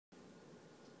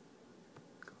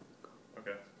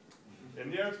okay? In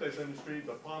the aerospace industry,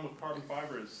 the problem with carbon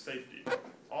fiber is safety.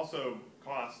 Also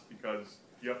cost, because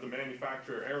you have to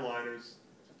manufacture airliners,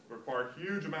 require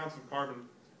huge amounts of carbon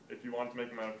if you want to make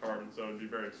them out of carbon, so it'd be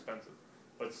very expensive.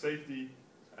 But safety,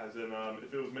 as in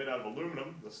if it was made out of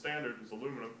aluminum, the standard is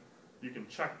aluminum, you can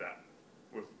check that.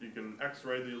 You can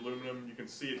x-ray the aluminum, you can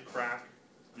see it crack,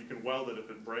 you can weld it if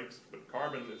it breaks, but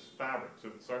carbon is fabric, so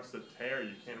if it starts to tear,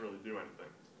 you can't really do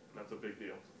anything. And that's a big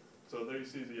deal. So there you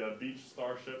see the Beach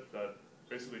Starship that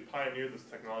basically pioneered this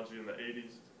technology in the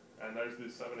 80s. And there's the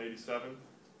 787,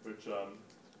 which you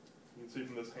can see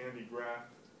from this handy graph,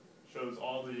 shows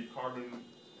all the carbon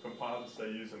composites they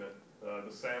use in it.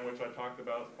 The sandwich I talked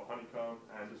about, the honeycomb,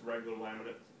 and just regular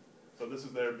laminate. So this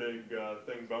is their big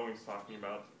thing Boeing's talking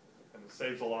about. And it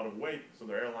saves a lot of weight, so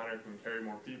their airliner can carry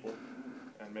more people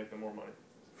and make them more money.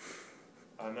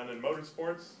 And then in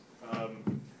motorsports,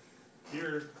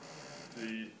 here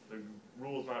the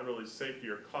rule is not really safety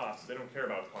or cost. They don't care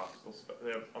about cost.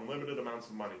 They have unlimited amounts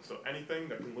of money. So anything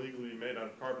that can legally be made out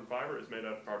of carbon fiber is made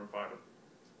out of carbon fiber.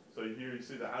 So here you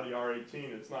see the Audi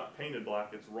R18. It's not painted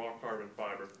black. It's raw carbon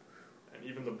fiber. And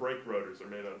even the brake rotors are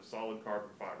made out of solid carbon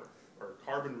fiber, or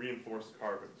carbon reinforced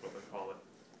carbon is what they call it.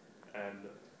 And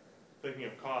thinking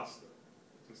of cost,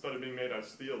 instead of being made out of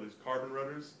steel, these carbon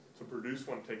rotors, to produce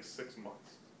one takes 6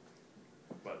 months.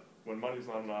 But when money's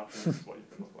not an option, this is what you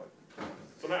can look like.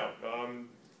 So now,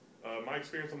 my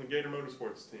experience on the Gator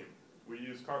Motorsports team. We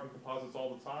use carbon composites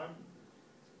all the time.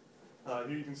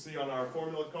 Here you can see on our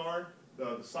Formula car,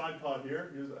 the side pod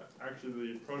here, here's actually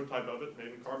the prototype of it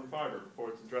made in carbon fiber before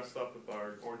it's dressed up with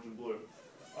our orange and blue.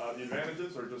 The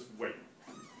advantages are just weight.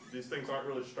 These things aren't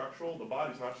really structural. The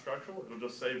body's not structural. It'll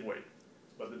just save weight.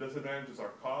 But the disadvantages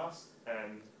are cost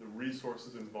and the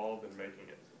resources involved in making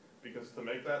it. Because to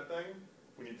make that thing,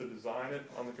 we need to design it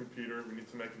on the computer. We need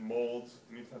to make molds.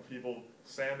 We need to have people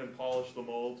sand and polish the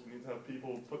molds. We need to have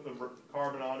people put the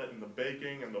carbon on it and the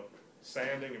baking and the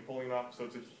sanding and pulling it off. So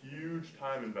it's a huge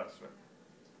time investment.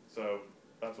 So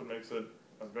that's what makes it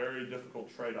a very difficult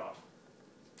trade-off.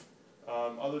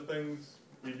 Other things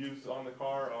we've used on the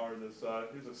car are this,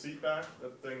 here's a seat back.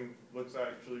 That thing looks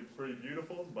actually pretty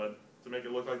beautiful, but to make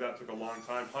it look like that took a long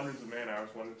time. Hundreds of man-hours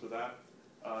went into that.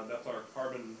 That's our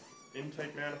carbon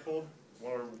intake manifold.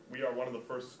 We are one of the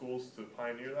first schools to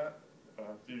pioneer that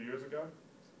a few years ago.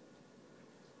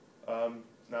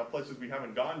 Now places we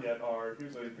haven't gone yet are,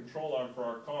 here's a control arm for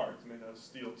our car. It's made out of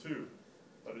steel too.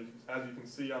 But as you can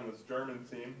see on this German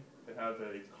team, they have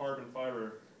a carbon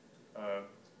fiber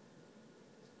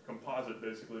composite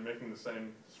basically making the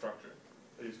same structure.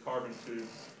 They use carbon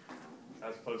tubes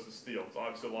as opposed to steel. It's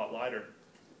obviously a lot lighter.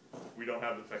 We don't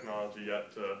have the technology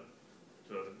yet to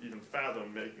even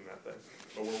fathom making that thing,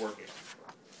 but we're working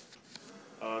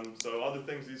on it. So other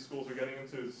things these schools are getting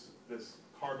into is this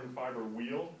carbon fiber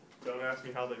wheel. Don't ask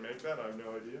me how they make that, I have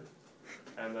no idea.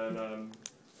 And then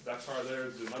that car there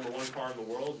is the #1 car in the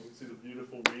world. You can see the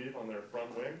beautiful weave on their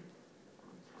front wing.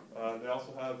 They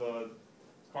also have a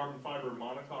carbon fiber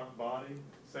monocoque body,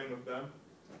 same with them.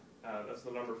 That's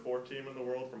the #4 team in the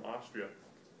world from Austria.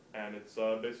 And it's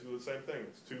basically the same thing.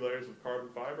 It's 2 layers of carbon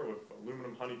fiber with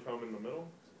aluminum honeycomb in the middle.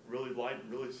 Really light,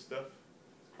 really stiff,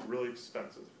 really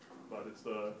expensive. But it's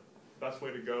the best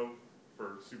way to go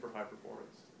for super high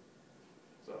performance.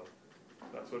 So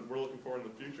that's what we're looking for in the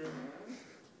future.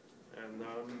 And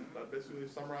that basically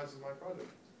summarizes my project.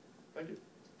 Thank you.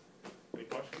 Any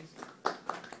questions?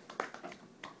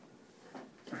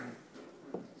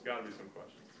 There's got to be some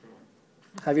questions. Come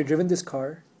on. Have you driven this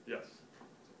car? Yes.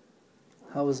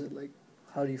 How is it like?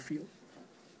 How do you feel?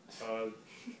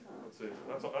 Let's see.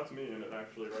 That's me in it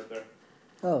actually, right there.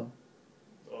 Oh.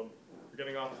 We're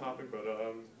getting off topic, but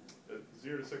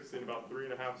 0 to 60 in about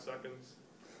 3.5 seconds.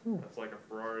 That's like a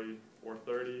Ferrari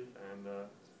 430 and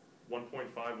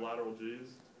 1.5 lateral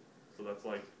Gs. So that's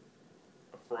like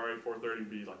a Ferrari 430 would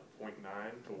be like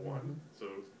 0.9 to 1.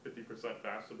 So 50%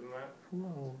 faster than that.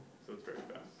 Whoa. So it's very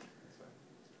fast.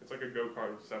 It's like a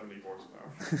go-kart with 70 horsepower.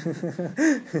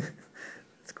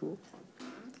 That's cool.